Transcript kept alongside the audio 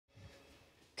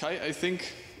Kai, I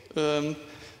think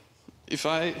if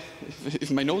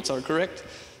my notes are correct,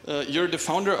 you're the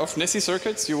founder of Nessie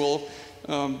Circuits. You will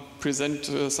present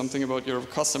something about your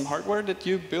custom hardware that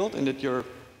you built and that you're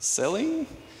selling.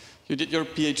 You did your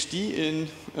PhD in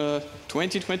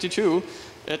 2022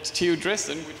 at TU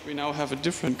Dresden, which we now have a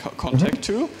different contact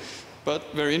to,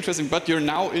 but very interesting. But you're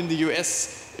now in the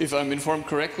US, if I'm informed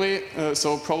correctly,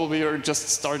 so probably you're just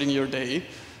starting your day.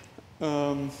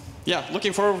 Yeah,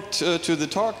 looking forward to the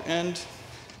talk and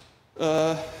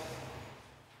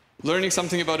learning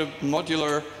something about a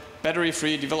modular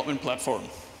battery-free development platform.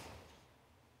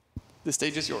 The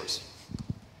stage is yours.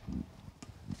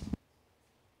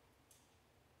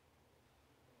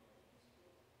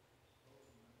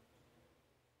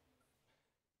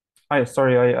 Hi,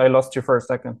 sorry, I lost you for a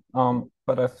second,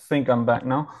 but I think I'm back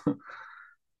now.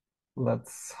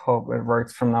 Let's hope it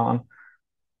works from now on.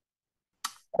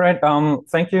 All right,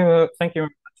 thank you very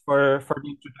much for the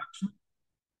introduction.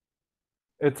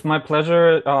 It's my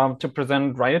pleasure to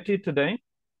present Riotee today.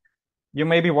 You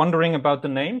may be wondering about the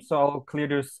name, so I'll clear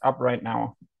this up right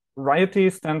now.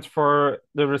 Riotee stands for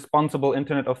the Responsible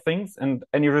Internet of Things, and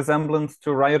any resemblance to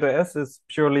RIOT is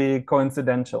purely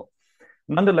coincidental.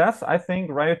 Nonetheless, I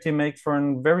think Riotee makes for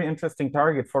a very interesting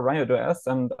target for RIOT,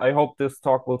 and I hope this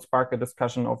talk will spark a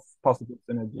discussion of possible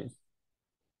synergies.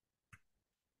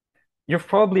 You've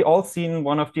probably all seen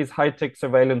one of these high-tech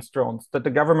surveillance drones that the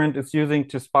government is using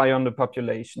to spy on the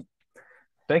population.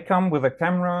 They come with a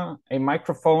camera, a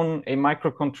microphone, a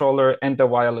microcontroller, and a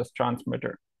wireless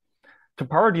transmitter. To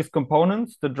power these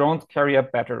components, the drones carry a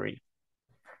battery.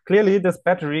 Clearly, this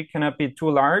battery cannot be too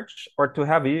large or too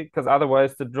heavy, because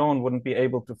otherwise the drone wouldn't be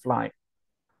able to fly.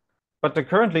 But the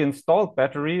currently installed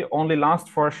battery only lasts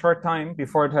for a short time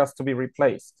before it has to be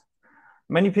replaced.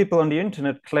 Many people on the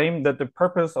internet claim that the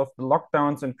purpose of the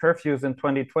lockdowns and curfews in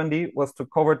 2020 was to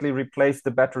covertly replace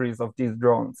the batteries of these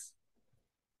drones.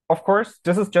 Of course,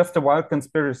 this is just a wild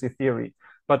conspiracy theory,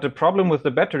 but the problem with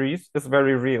the batteries is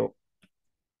very real.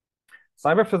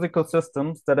 Cyber-physical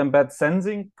systems that embed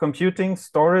sensing, computing,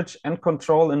 storage, and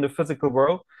control in the physical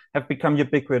world have become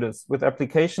ubiquitous, with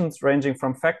applications ranging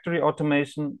from factory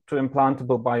automation to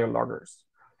implantable biologgers.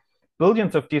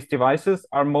 Billions of these devices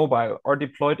are mobile or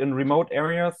deployed in remote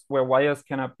areas where wires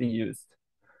cannot be used.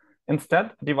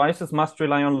 Instead, devices must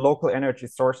rely on local energy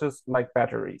sources like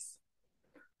batteries.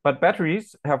 But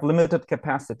batteries have limited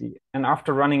capacity, and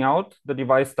after running out, the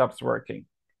device stops working.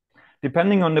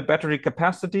 Depending on the battery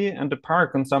capacity and the power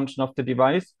consumption of the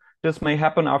device, this may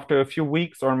happen after a few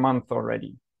weeks or months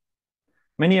already.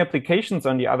 Many applications,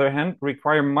 on the other hand,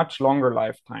 require much longer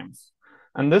lifetimes.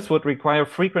 And this would require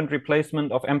frequent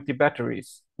replacement of empty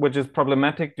batteries, which is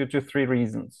problematic due to 3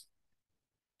 reasons.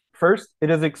 First, it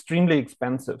is extremely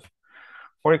expensive.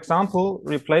 For example,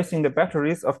 replacing the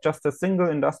batteries of just a single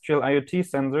industrial IoT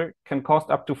sensor can cost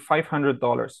up to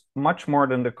 $500, much more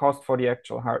than the cost for the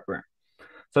actual hardware.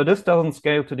 So this doesn't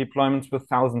scale to deployments with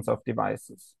thousands of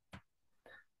devices.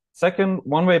 Second,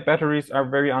 one-way batteries are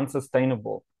very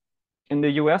unsustainable. In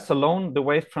the US alone, the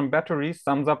waste from batteries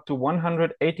sums up to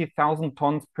 180,000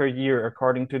 tons per year,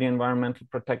 according to the Environmental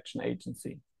Protection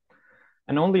Agency.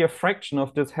 And only a fraction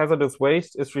of this hazardous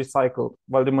waste is recycled,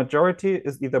 while the majority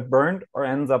is either burned or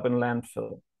ends up in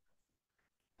landfill.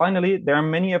 Finally, there are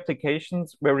many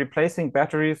applications where replacing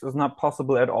batteries is not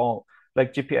possible at all,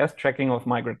 like GPS tracking of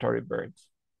migratory birds.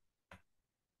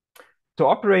 To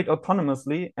operate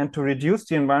autonomously and to reduce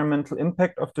the environmental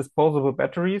impact of disposable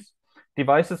batteries,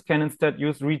 devices can instead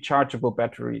use rechargeable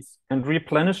batteries and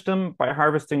replenish them by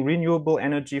harvesting renewable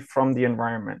energy from the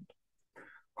environment.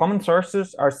 Common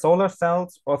sources are solar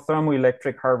cells or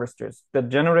thermoelectric harvesters that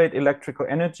generate electrical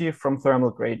energy from thermal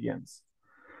gradients.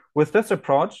 With this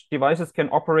approach, devices can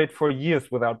operate for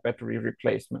years without battery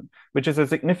replacement, which is a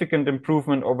significant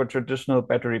improvement over traditional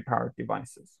battery-powered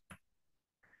devices.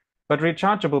 But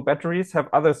rechargeable batteries have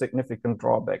other significant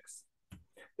drawbacks.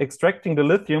 Extracting the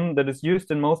lithium that is used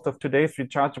in most of today's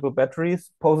rechargeable batteries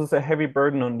poses a heavy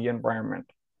burden on the environment.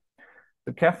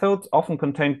 The cathodes often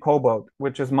contain cobalt,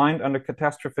 which is mined under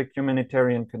catastrophic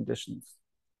humanitarian conditions.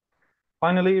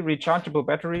 Finally, rechargeable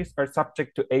batteries are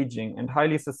subject to aging and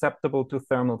highly susceptible to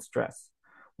thermal stress.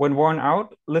 When worn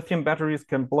out, lithium batteries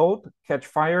can bloat, catch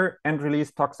fire, and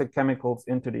release toxic chemicals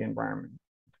into the environment.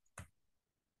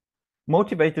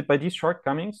 Motivated by these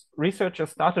shortcomings,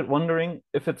 researchers started wondering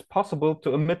if it's possible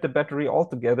to omit the battery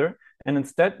altogether and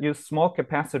instead use small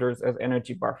capacitors as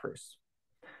energy buffers.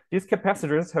 These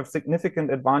capacitors have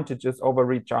significant advantages over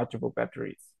rechargeable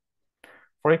batteries.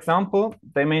 For example,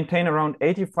 they maintain around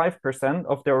 85%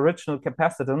 of their original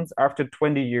capacitance after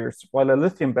 20 years, while a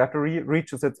lithium battery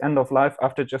reaches its end of life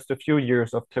after just a few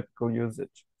years of typical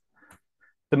usage.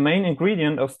 The main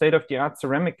ingredient of state-of-the-art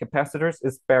ceramic capacitors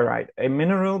is barite, a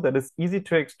mineral that is easy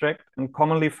to extract and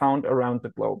commonly found around the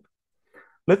globe.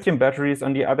 Lithium batteries,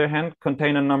 on the other hand,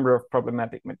 contain a number of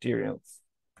problematic materials.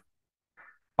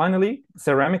 Finally,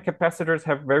 ceramic capacitors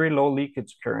have very low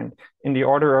leakage current in the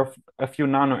order of a few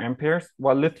nanoamperes,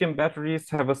 while lithium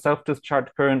batteries have a self-discharge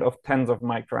current of tens of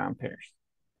microamperes.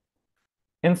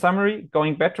 In summary,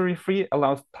 going battery-free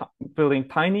allows building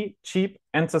tiny, cheap,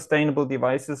 and sustainable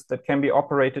devices that can be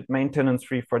operated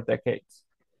maintenance-free for decades.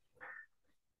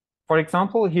 For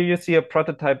example, here you see a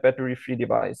prototype battery-free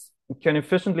device. It can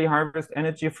efficiently harvest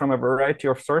energy from a variety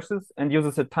of sources and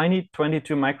uses a tiny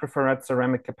 22 microfarad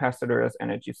ceramic capacitor as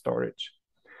energy storage.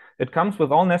 It comes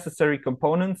with all necessary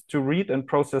components to read and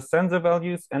process sensor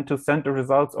values and to send the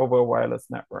results over a wireless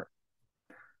network.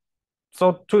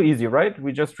 So too easy, right?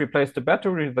 We just replace the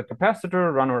battery with the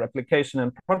capacitor, run our application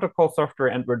and protocol software,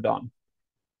 and we're done.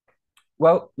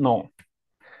 Well, no.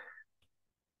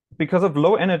 Because of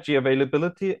low energy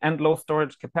availability and low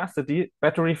storage capacity,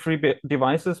 battery-free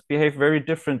devices behave very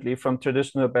differently from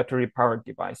traditional battery-powered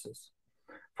devices.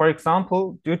 For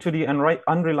example, due to the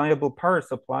unreliable power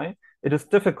supply, it is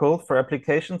difficult for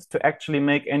applications to actually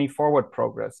make any forward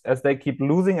progress, as they keep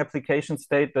losing application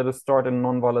state that is stored in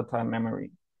non-volatile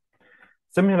memory.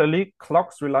 Similarly,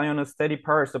 clocks rely on a steady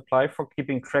power supply for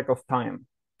keeping track of time.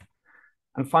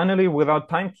 And finally, without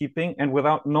timekeeping and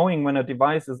without knowing when a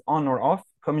device is on or off,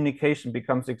 communication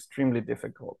becomes extremely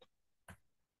difficult.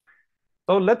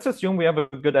 So let's assume we have a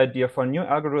good idea for a new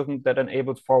algorithm that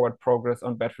enables forward progress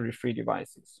on battery-free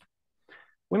devices.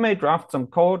 We may draft some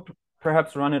code,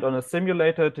 perhaps run it on a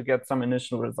simulator to get some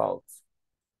initial results.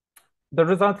 The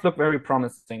results look very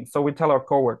promising, so we tell our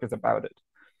coworkers about it.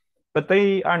 But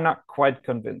they are not quite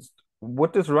convinced.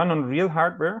 Would this run on real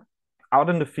hardware out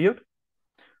in the field?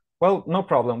 Well, no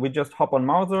problem. We just hop on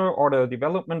Mouser, order a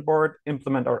development board,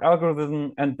 implement our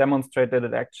algorithm, and demonstrate that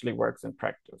it actually works in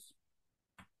practice.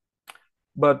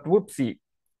 But whoopsie,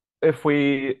 if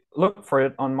we look for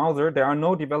it on Mouser, there are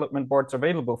no development boards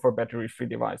available for battery-free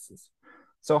devices.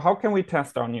 So how can we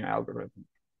test our new algorithm?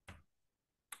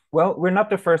 Well, we're not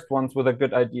the first ones with a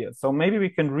good idea, so maybe we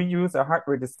can reuse a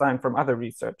hardware design from other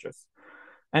researchers.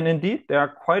 And indeed, there are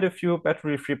quite a few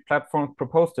battery-free platforms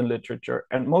proposed in literature,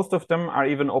 and most of them are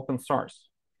even open source.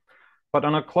 But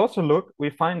on a closer look, we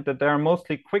find that there are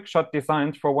mostly quick-shot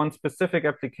designs for one specific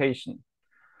application.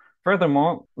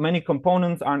 Furthermore, many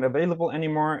components aren't available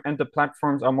anymore, and the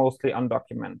platforms are mostly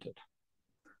undocumented.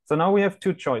 So now we have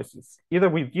two choices. Either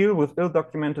we deal with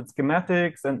ill-documented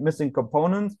schematics and missing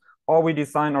components, or we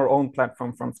design our own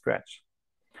platform from scratch.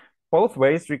 Both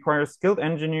ways require skilled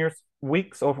engineers,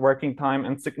 weeks of working time,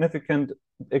 and significant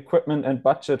equipment and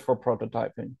budget for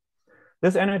prototyping.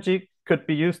 This energy could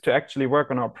be used to actually work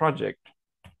on our project.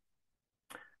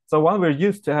 So while we're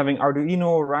used to having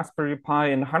Arduino, Raspberry Pi,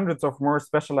 and hundreds of more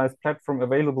specialized platforms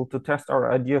available to test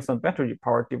our ideas on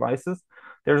battery-powered devices,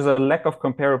 there's a lack of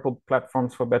comparable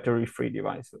platforms for battery-free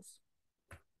devices.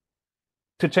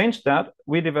 To change that,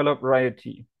 we developed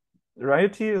Riotee.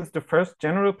 Riotee is the first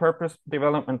general-purpose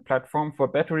development platform for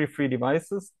battery-free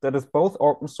devices that is both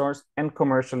open source and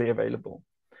commercially available.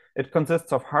 It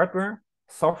consists of hardware,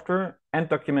 software, and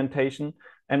documentation,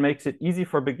 and makes it easy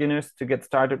for beginners to get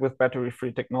started with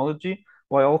battery-free technology,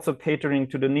 while also catering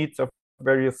to the needs of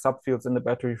various subfields in the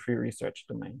battery-free research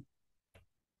domain.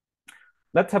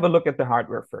 Let's have a look at the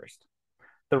hardware first.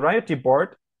 The Riotee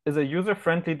board is a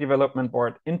user-friendly development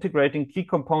board integrating key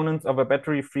components of a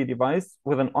battery-free device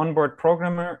with an onboard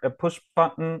programmer, a push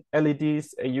button,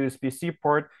 LEDs, a USB-C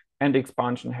port, and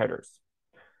expansion headers.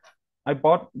 I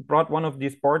brought one of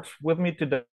these boards with me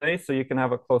today so you can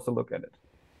have a closer look at it.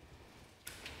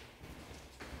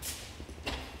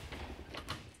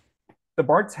 The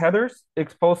board's headers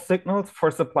expose signals for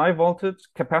supply voltage,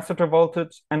 capacitor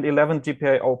voltage, and 11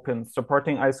 GPIO pins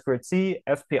supporting I2C,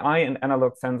 SPI, and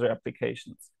analog sensor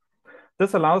applications.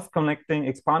 This allows connecting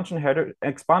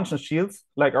expansion shields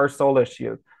like our solar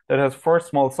shield that has 4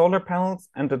 small solar panels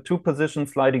and a 2-position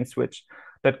sliding switch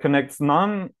that connects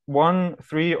none, 1,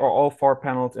 3, or all 4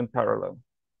 panels in parallel.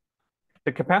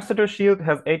 The capacitor shield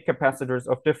has 8 capacitors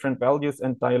of different values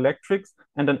and dielectrics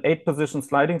and an 8-position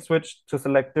sliding switch to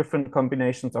select different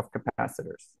combinations of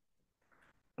capacitors.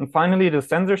 And finally, the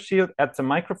sensor shield adds a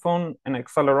microphone, an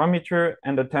accelerometer,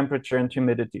 and a temperature and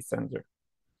humidity sensor.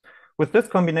 With this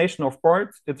combination of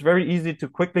boards, it's very easy to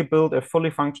quickly build a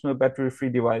fully functional battery-free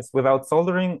device without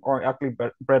soldering or ugly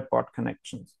breadboard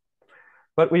connections.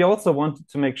 But we also wanted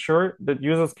to make sure that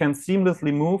users can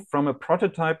seamlessly move from a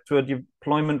prototype to a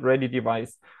deployment-ready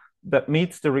device that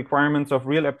meets the requirements of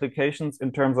real applications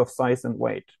in terms of size and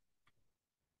weight.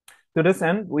 To this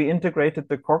end, we integrated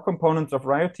the core components of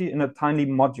Riotee in a tiny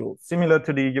module, similar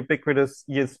to the ubiquitous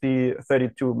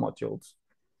ESP32 modules.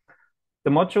 The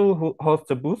module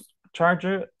hosts a boost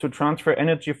charger to transfer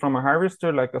energy from a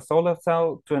harvester like a solar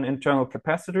cell to an internal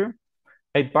capacitor,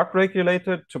 a buck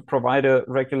regulator to provide a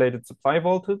regulated supply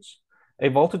voltage, a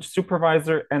voltage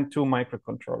supervisor, and 2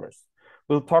 microcontrollers.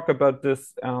 We'll talk about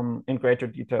this in greater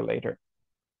detail later.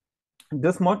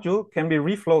 This module can be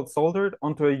reflow soldered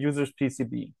onto a user's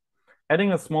PCB.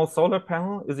 Adding a small solar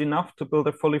panel is enough to build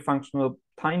a fully functional,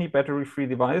 tiny battery-free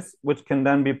device, which can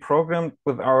then be programmed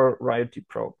with our Riotee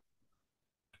probe.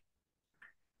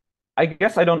 I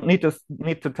guess I don't need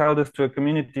to tell this to a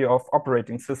community of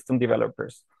operating system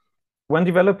developers. When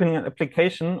developing an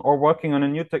application or working on a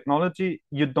new technology,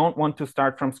 you don't want to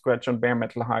start from scratch on bare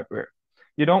metal hardware.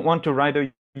 You don't want to write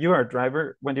a UART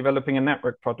driver when developing a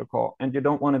network protocol, and you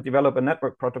don't want to develop a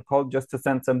network protocol just to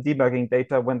send some debugging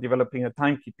data when developing a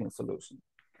timekeeping solution.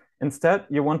 Instead,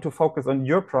 you want to focus on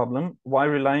your problem while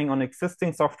relying on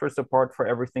existing software support for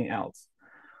everything else.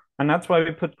 And that's why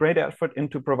we put great effort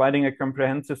into providing a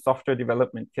comprehensive software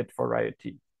development kit for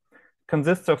Riotee. It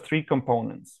consists of 3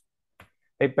 components: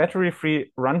 a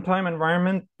battery-free runtime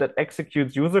environment that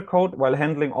executes user code while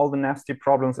handling all the nasty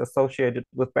problems associated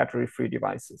with battery-free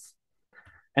devices,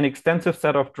 an extensive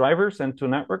set of drivers and 2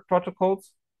 network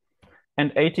protocols,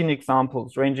 and 18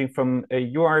 examples ranging from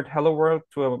a UART hello world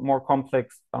to a more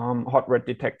complex hot rod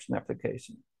detection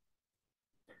application.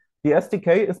 The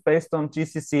SDK is based on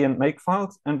GCC and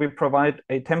Makefiles, and we provide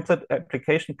a template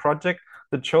application project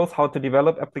that shows how to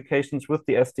develop applications with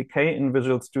the SDK in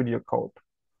Visual Studio Code.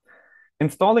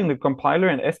 Installing the compiler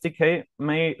and SDK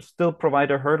may still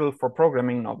provide a hurdle for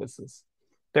programming novices.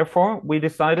 Therefore, we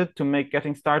decided to make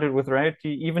getting started with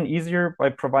Riotee even easier by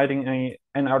providing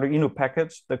an Arduino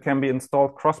package that can be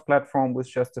installed cross-platform with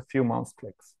just a few mouse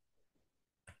clicks.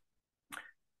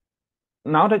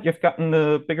 Now that you've gotten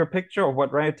the bigger picture of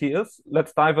what Riotee is,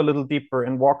 let's dive a little deeper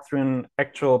and walk through an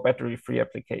actual battery-free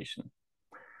application.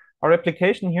 Our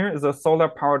application here is a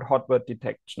solar-powered hot rod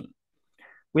detection.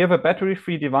 We have a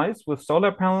battery-free device with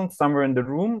solar panels somewhere in the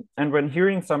room, and when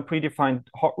hearing some predefined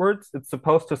hot words, it's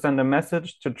supposed to send a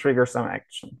message to trigger some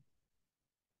action.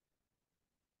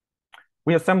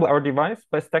 We assemble our device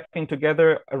by stacking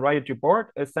together a Riotee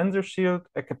board, a sensor shield,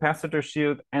 a capacitor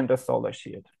shield, and a solar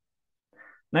shield.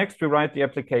 Next, we write the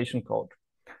application code.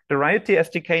 The Riotee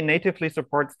SDK natively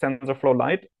supports TensorFlow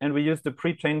Lite, and we use the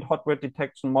pre-trained hot rod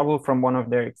detection model from one of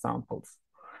their examples.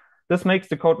 This makes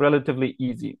the code relatively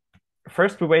easy.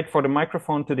 First, we wait for the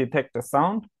microphone to detect a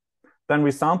sound. Then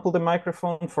we sample the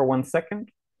microphone for 1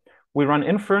 second. We run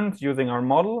inference using our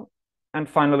model. And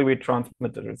finally, we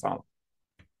transmit the result.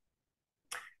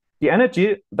 The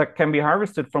energy that can be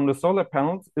harvested from the solar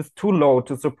panels is too low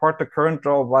to support the current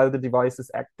draw while the device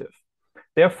is active.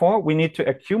 Therefore, we need to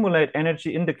accumulate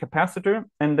energy in the capacitor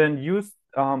and then use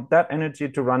that energy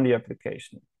to run the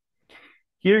application.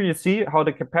 Here you see how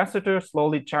the capacitor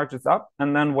slowly charges up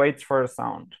and then waits for a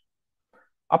sound.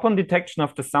 Upon detection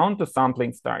of the sound, the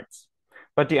sampling starts.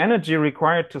 But the energy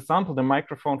required to sample the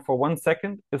microphone for 1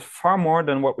 second is far more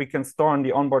than what we can store in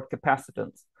the onboard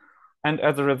capacitance. And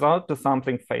as a result, the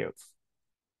sampling fails.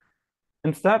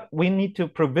 Instead, we need to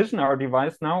provision our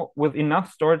device now with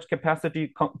enough storage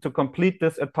capacity to complete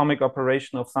this atomic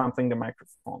operation of sampling the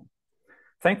microphone.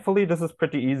 Thankfully, this is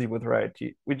pretty easy with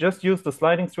Riotee. We just use the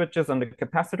sliding switches on the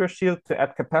capacitor shield to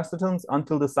add capacitance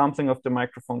until the sampling of the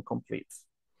microphone completes.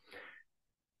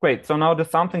 Great, so now the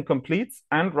sampling completes,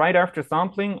 and right after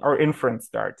sampling, our inference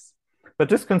starts. But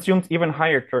this consumes even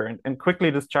higher current and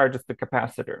quickly discharges the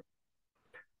capacitor.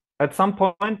 At some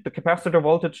point, the capacitor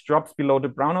voltage drops below the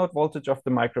brownout voltage of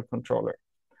the microcontroller.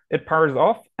 It powers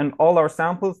off, and all our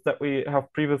samples that we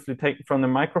have previously taken from the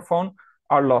microphone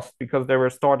are lost because they were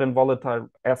stored in volatile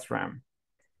SRAM.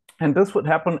 And this would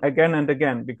happen again and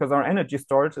again because our energy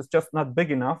storage is just not big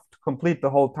enough to complete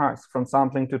the whole task from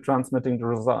sampling to transmitting the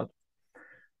result.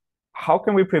 How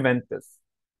can we prevent this?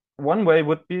 One way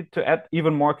would be to add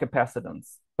even more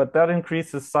capacitance, but that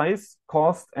increases size,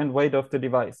 cost, and weight of the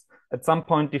device, at some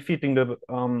point defeating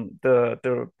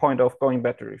the point of going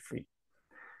battery-free.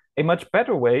 A much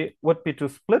better way would be to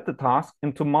split the task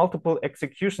into multiple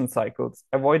execution cycles,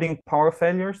 avoiding power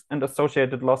failures and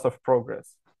associated loss of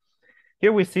progress.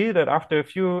 Here we see that after a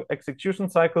few execution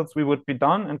cycles, we would be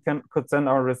done and could send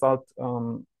our result,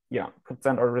 to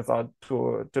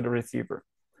the receiver.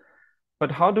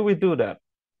 But how do we do that?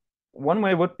 One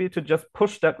way would be to just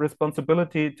push that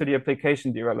responsibility to the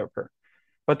application developer.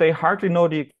 But they hardly know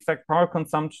the exact power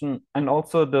consumption, and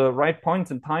also the right points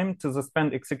in time to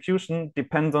suspend execution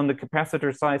depends on the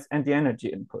capacitor size and the energy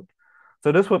input.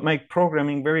 So this would make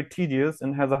programming very tedious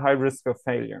and has a high risk of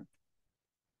failure.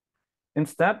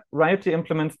 Instead, Riotee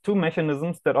implements two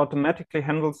mechanisms that automatically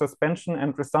handle suspension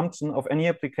and resumption of any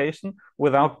application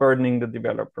without burdening the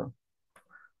developer.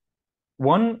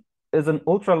 One is an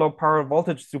ultra-low power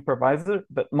voltage supervisor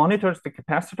that monitors the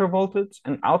capacitor voltage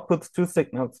and outputs two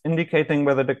signals indicating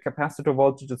whether the capacitor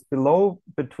voltage is below,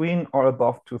 between, or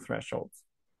above two thresholds.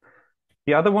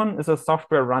 The other one is a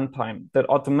software runtime that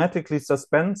automatically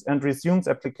suspends and resumes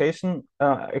application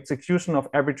execution of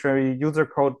arbitrary user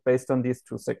code based on these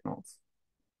two signals.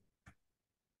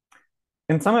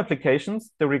 In some applications,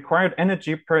 the required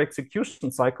energy per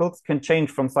execution cycles can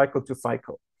change from cycle to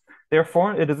cycle.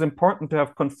 Therefore, it is important to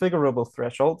have configurable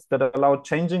thresholds that allow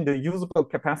changing the usable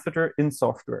capacitor in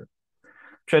software.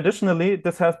 Traditionally,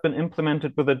 this has been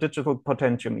implemented with a digital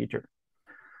potentiometer.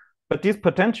 But these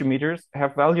potentiometers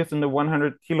have values in the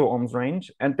 100 kilo ohms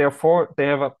range, and therefore they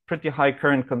have a pretty high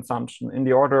current consumption in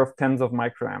the order of tens of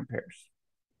microamperes.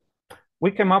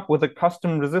 We came up with a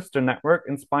custom resistor network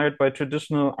inspired by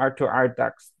traditional R2R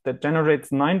DACs that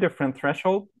generates 9 different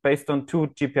thresholds based on 2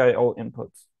 GPIO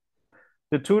inputs.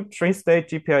 The two 3-state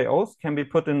GPIOs can be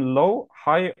put in low,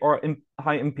 high, or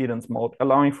high impedance mode,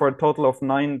 allowing for a total of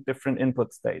 9 different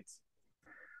input states.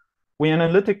 We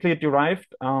analytically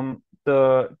derived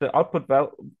the output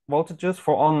voltages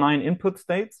for all 9 input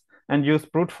states and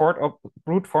used brute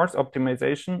force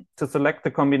optimization to select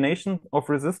the combination of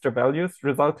resistor values,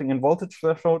 resulting in voltage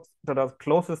thresholds that are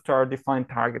closest to our defined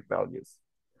target values.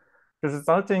 The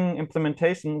resulting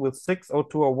implementation with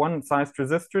 60201 sized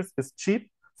resistors is cheap,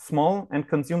 small, and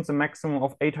consumes a maximum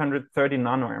of 830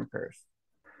 nanoamperes.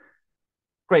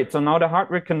 Great, so now the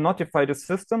hardware can notify the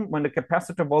system when the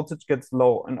capacitor voltage gets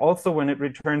low and also when it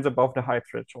returns above the high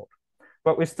threshold.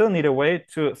 But we still need a way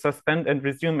to suspend and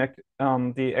resume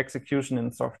the execution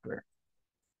in software.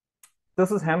 This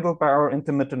is handled by our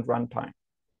intermittent runtime.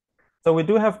 So we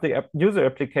do have the user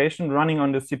application running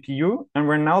on the CPU, and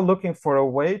we're now looking for a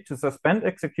way to suspend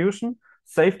execution,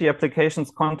 save the application's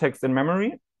context in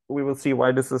memory. We will see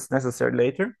why this is necessary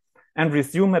later, and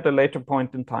resume at a later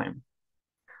point in time.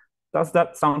 Does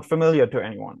that sound familiar to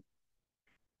anyone?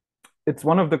 It's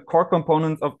one of the core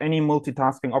components of any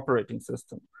multitasking operating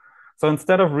system. So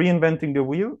instead of reinventing the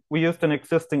wheel, we used an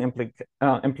existing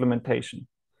implementation.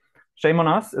 Shame on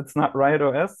us, it's not Riot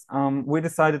OS. We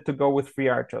decided to go with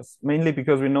FreeRTOS, mainly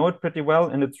because we know it pretty well,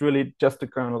 and it's really just a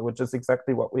kernel, which is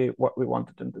exactly what we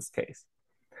wanted in this case.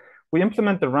 We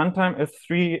implement the runtime as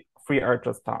 3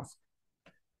 FreeRTOS tasks.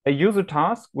 A user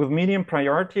task with medium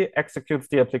priority executes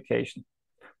the application.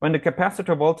 When the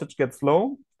capacitor voltage gets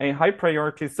low, a high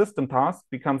priority system task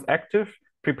becomes active,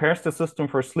 prepares the system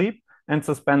for sleep, and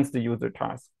suspends the user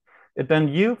task. It then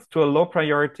yields to a low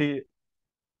priority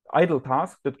idle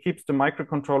task that keeps the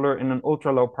microcontroller in an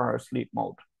ultra low power sleep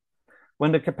mode.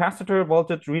 When the capacitor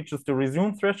voltage reaches the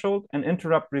resume threshold, an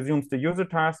interrupt resumes the user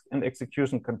task and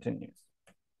execution continues.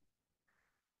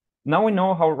 Now we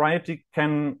know how a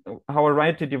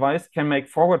Riotee device can make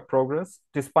forward progress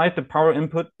despite the power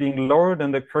input being lower than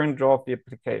the current draw of the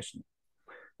application.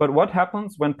 But what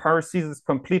happens when power ceases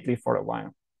completely for a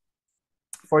while?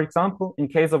 For example, in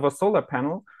case of a solar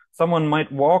panel, someone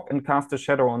might walk and cast a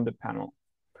shadow on the panel.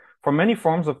 For many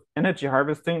forms of energy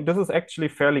harvesting, this is actually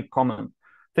fairly common.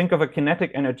 Think of a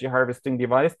kinetic energy harvesting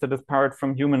device that is powered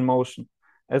from human motion.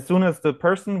 As soon as the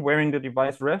person wearing the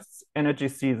device rests, energy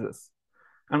ceases.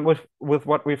 And with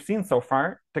what we've seen so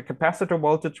far, the capacitor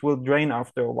voltage will drain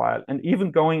after a while, and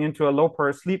even going into a low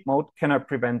power sleep mode cannot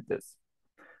prevent this.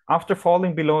 After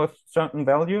falling below a certain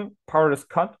value, power is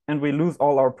cut and we lose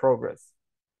all our progress.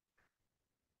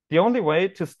 The only way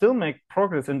to still make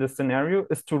progress in this scenario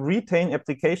is to retain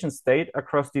application state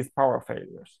across these power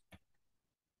failures.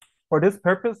 For this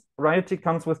purpose, Riotee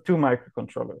comes with 2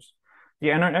 microcontrollers. The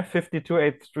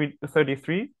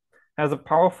NRF52833 has a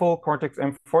powerful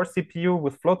Cortex-M4 CPU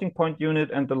with floating point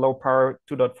unit and the low power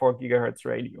 2.4 GHz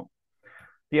radio.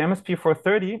 The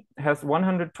MSP430 has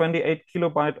 128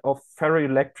 kilobyte of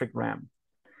ferroelectric RAM.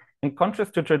 In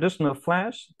contrast to traditional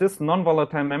flash, this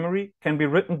non-volatile memory can be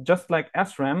written just like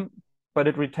SRAM, but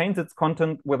it retains its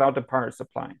content without a power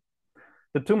supply.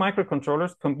 The 2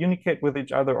 microcontrollers communicate with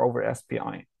each other over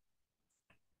SPI.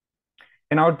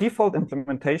 In our default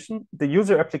implementation, the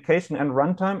user application and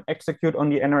runtime execute on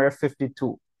the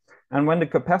NRF52. And when the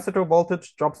capacitor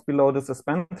voltage drops below the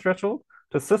suspend threshold,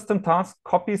 the system task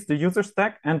copies the user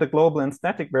stack and the global and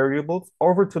static variables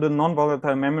over to the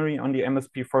non-volatile memory on the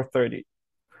MSP430.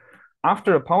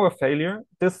 After a power failure,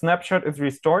 this snapshot is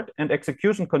restored and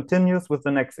execution continues with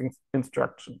the next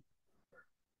instruction.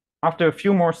 After a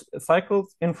few more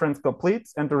cycles, inference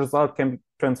completes and the result can be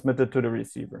transmitted to the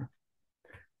receiver.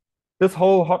 This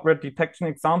whole hot red detection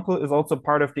example is also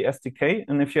part of the SDK.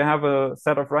 And if you have a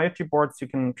set of Riotee boards, you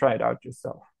can try it out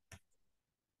yourself.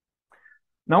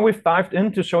 Now we've dived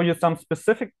in to show you some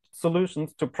specific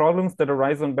solutions to problems that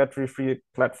arise on battery-free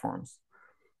platforms.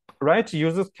 Riotee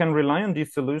users can rely on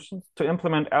these solutions to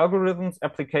implement algorithms,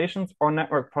 applications, or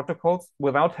network protocols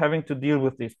without having to deal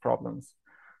with these problems.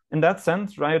 In that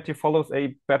sense, Riotee follows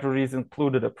a batteries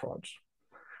included approach.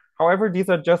 However, these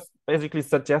are just basically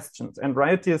suggestions, and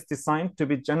Riotee is designed to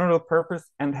be general purpose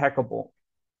and hackable.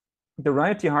 The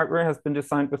Riotee hardware has been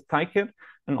designed with KaiKit,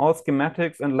 and all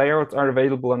schematics and layouts are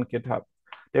available on GitHub.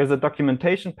 There's a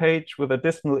documentation page with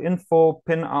additional info,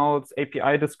 pinouts,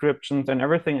 API descriptions, and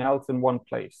everything else in one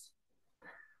place.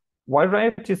 While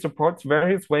Riotee supports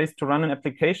various ways to run an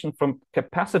application from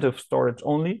capacitive storage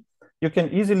only, you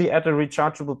can easily add a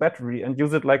rechargeable battery and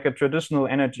use it like a traditional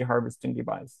energy harvesting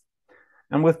device.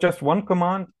 And with just one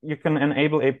command, you can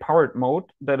enable a powered mode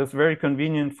that is very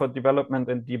convenient for development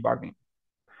and debugging.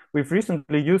 We've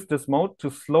recently used this mode to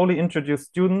slowly introduce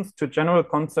students to general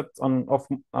concepts of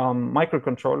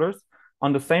microcontrollers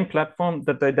on the same platform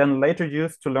that they then later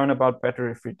use to learn about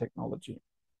battery-free technology.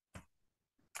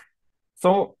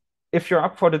 So if you're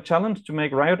up for the challenge to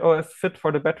make Riot OS fit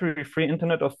for the battery-free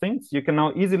Internet of Things, you can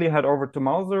now easily head over to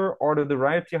Mouser, order the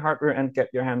Riotee hardware, and get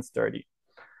your hands dirty.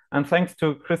 And thanks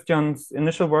to Christian's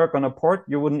initial work on a port,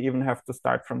 you wouldn't even have to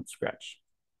start from scratch.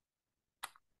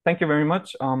 Thank you very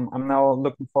much. I'm now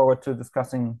looking forward to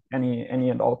discussing any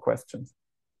and all questions.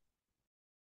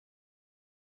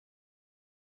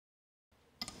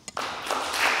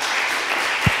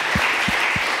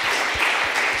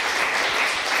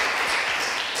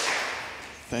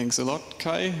 Thanks a lot,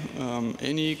 Kai.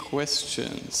 Any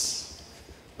questions?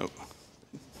 Oh,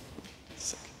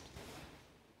 second.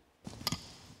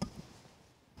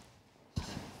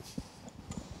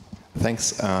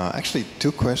 Thanks. Actually,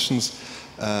 two questions.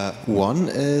 One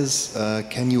is,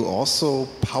 can you also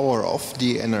power off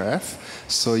the NRF?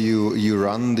 So you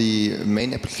run the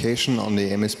main application on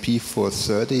the MSP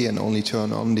 430 and only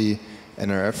turn on the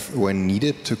NRF when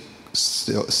needed to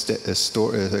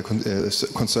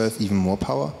conserve even more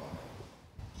power?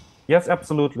 Yes,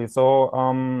 absolutely. So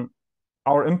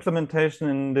our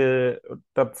implementation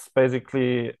that's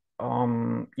basically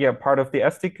part of the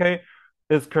SDK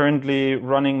is currently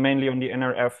running mainly on the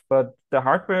NRF, but the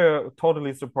hardware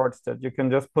totally supports that. You can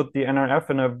just put the NRF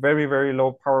in a very, very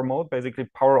low power mode, basically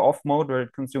power off mode, where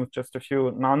it consumes just a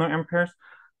few nanoamperes,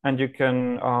 and you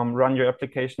can run your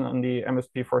application on the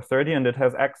MSP 430, and it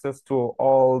has access to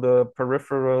all the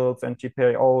peripherals and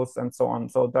GPIOs and so on.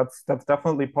 So that's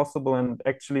definitely possible, and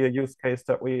actually a use case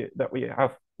that we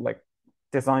have like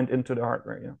designed into the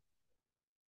hardware. Yeah.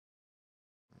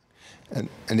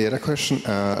 And the other question,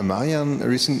 Marian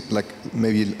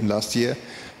maybe last year,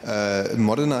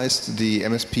 modernized the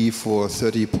MSP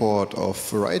 430 port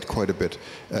of Riot quite a bit.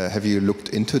 Have you looked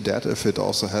into that, if it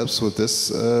also helps with this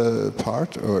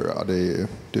part, or are they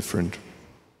different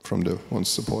from the ones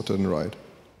supported in Riot?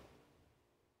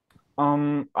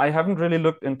 I haven't really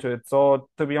looked into it. So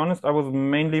to be honest, I was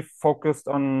mainly focused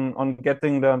on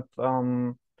getting that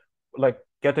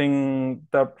getting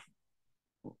that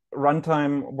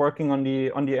runtime working on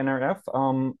the NRF.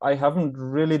 I haven't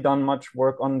really done much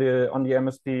work on the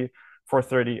MSP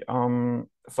 430.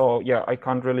 So yeah, I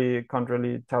can't really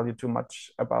tell you too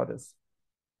much about this.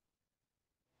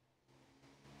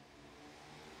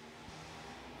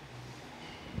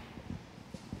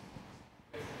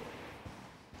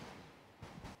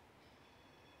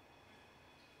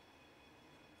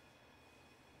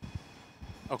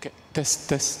 Okay,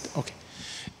 test. Okay.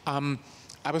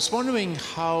 I was wondering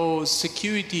how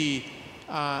security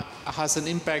has an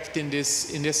impact in this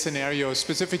scenario,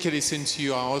 specifically since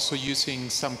you are also using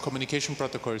some communication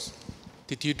protocols.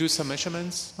 Did you do some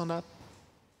measurements on that?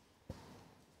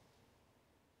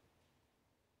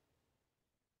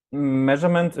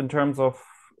 Measurements in terms of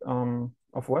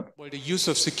what? Well, the use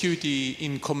of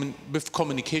security with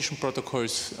communication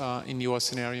protocols in your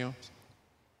scenario.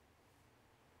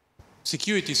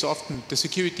 Security is often, the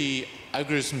security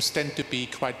algorithms tend to be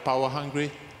quite power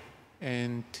hungry,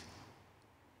 and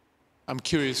I'm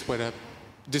curious whether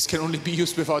this can only be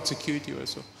used without security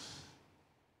also.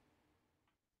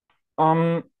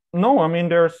 No, I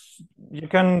mean, you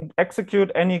can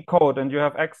execute any code, and you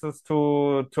have access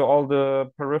to all the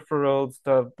peripherals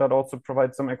that also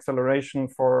provide some acceleration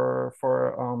for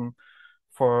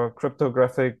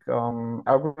cryptographic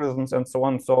algorithms and so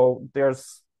on. So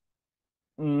there's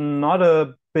not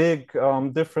a big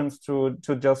difference to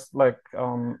just like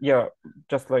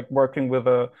working with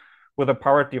a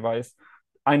powered device.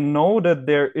 I know that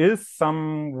there is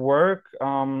some work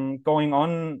going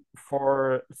on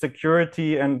for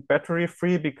security and battery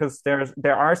free, because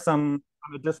there are some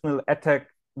additional attack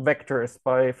vectors.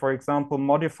 By, for example,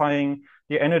 modifying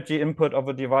the energy input of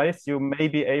a device, you may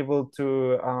be able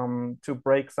to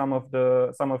break some of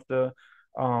the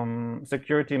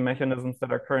security mechanisms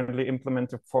that are currently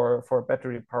implemented for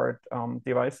battery powered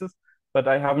devices. But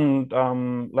I haven't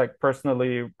like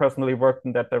personally worked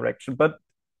in that direction. But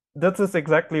this is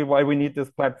exactly why we need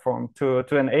this platform to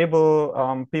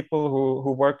enable people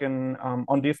who work in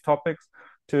on these topics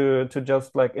to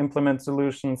just like implement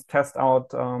solutions, test out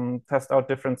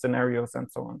different scenarios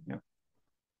and so on. Yeah.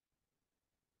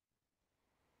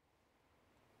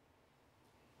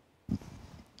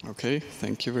 Okay,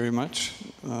 thank you very much.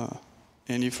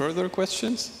 Any further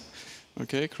questions?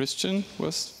 Okay, Christian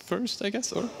was first, I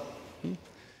guess, or?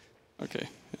 Okay,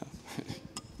 yeah.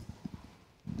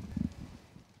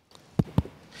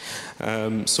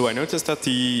 So I noticed that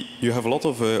you have a lot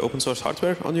of open source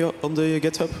hardware on the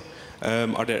GitHub.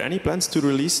 Are there any plans to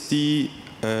release the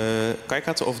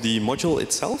KiCad of the module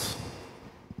itself?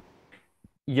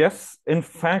 Yes, in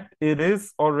fact, it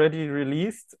is already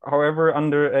released, however,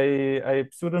 under a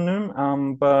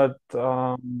pseudonym, but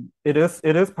it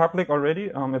is public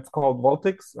already. It's called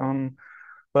Voltix,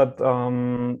 but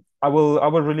I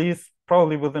will release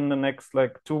probably within the next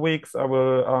like 2 weeks. I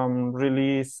will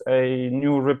release a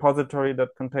new repository that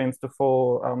contains the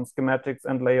full schematics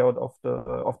and layout of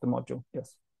the module.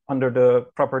 Yes, under the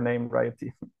proper name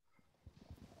Riotee.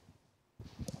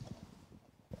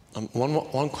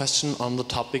 One question on the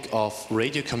topic of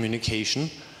radio communication.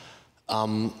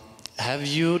 Have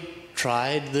you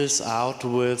tried this out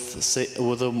with, say,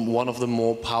 one of the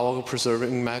more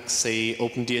power-preserving Macs, say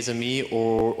OpenDSME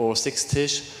or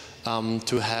 6-tish,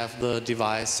 to have the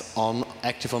device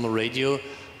active on the radio,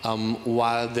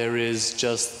 while there is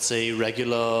just, say,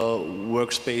 regular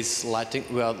workspace lighting,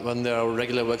 well, when there are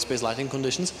regular workspace lighting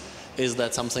conditions? Is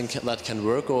that something that can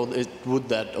work, or would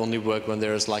that only work when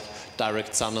there is like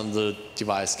direct sun and the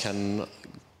device can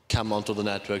come onto the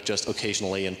network just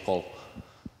occasionally and pull?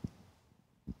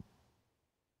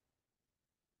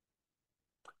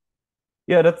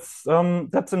 Yeah, that's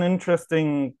an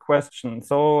interesting question.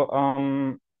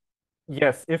 So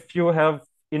yes, if you have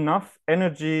enough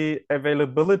energy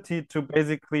availability to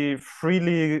basically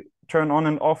freely turn on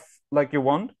and off like you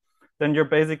want, then you're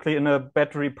basically in a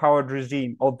battery-powered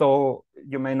regime, although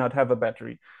you may not have a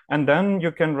battery. And then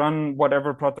you can run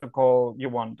whatever protocol you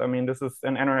want. I mean, this is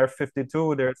an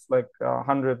nRF52. There's like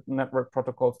 100 network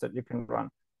protocols that you can run.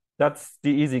 That's the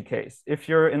easy case. If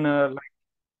you're in a like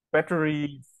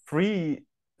battery-free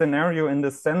scenario, in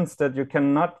the sense that you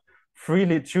cannot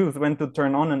freely choose when to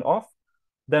turn on and off,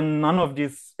 then none of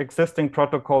these existing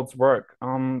protocols work.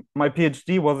 My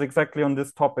PhD was exactly on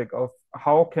this topic of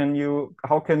how can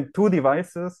two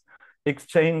devices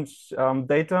exchange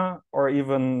data, or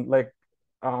even like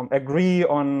agree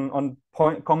on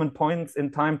common points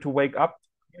in time to wake up to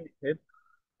communicate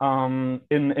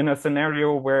in a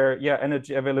scenario where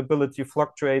energy availability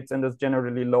fluctuates and is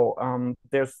generally low.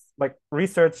 There's like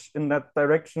research in that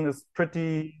direction is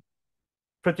pretty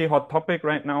hot topic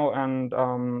right now, and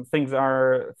things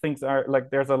are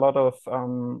like there's a lot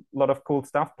of cool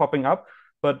stuff popping up,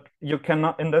 but you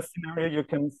cannot, in this scenario, you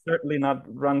can certainly not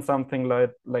run something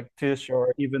like TISH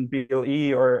or even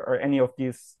BLE or any of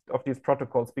these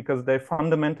protocols, because they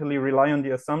fundamentally rely on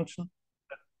the assumption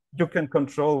that you can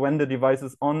control when the device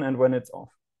is on and when it's off.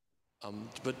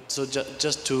 But so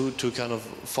just to kind of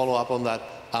follow up on that,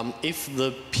 if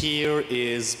the peer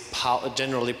is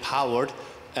generally powered,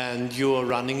 and you are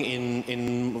running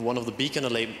in one of the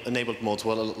beacon-enabled modes,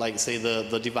 well, like say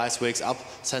the device wakes up,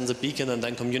 sends a beacon, and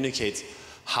then communicates,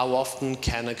 how often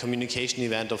can a communication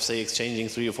event of, say, exchanging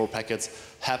 3 or 4 packets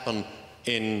happen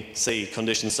in, say,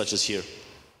 conditions such as here?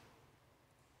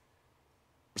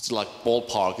 It's like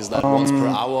ballpark. Is that once per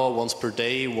hour, once per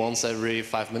day, once every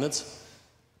 5 minutes?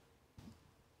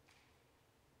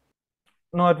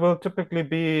 No, it will typically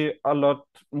be a lot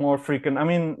more frequent. I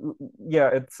mean, yeah,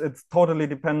 it's totally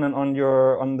dependent on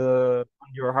your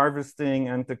harvesting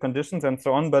and the conditions and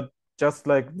so on. But just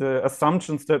like the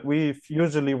assumptions that we've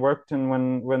usually worked in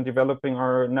when developing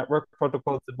our network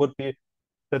protocols, it would be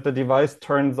that the device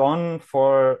turns on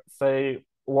for, say,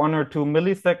 1 or 2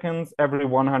 milliseconds every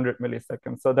 100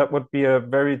 milliseconds. So that would be a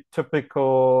very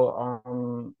typical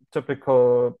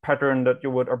pattern that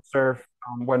you would observe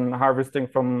when harvesting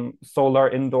from solar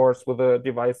indoors with a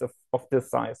device of this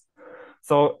size.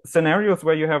 So scenarios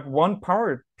where you have one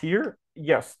powered peer,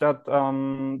 yes, that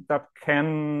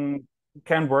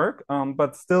can work,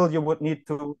 but still you would need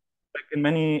to like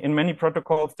in many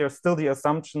protocols, there's still the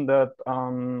assumption that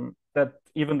that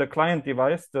even the client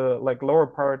device, the like lower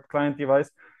part client device,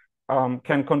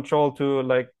 can control to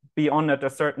like be on at a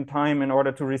certain time in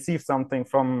order to receive something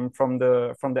from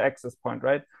the access point,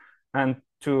 right? And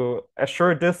to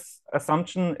assure this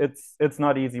assumption, it's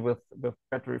not easy with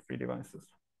battery-free devices.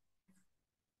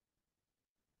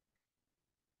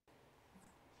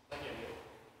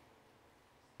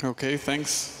 Okay,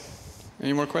 thanks.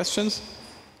 Any more questions?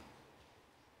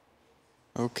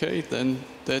 Okay, then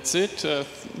that's it.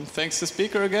 Thanks to the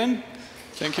speaker again.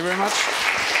 Thank you very much.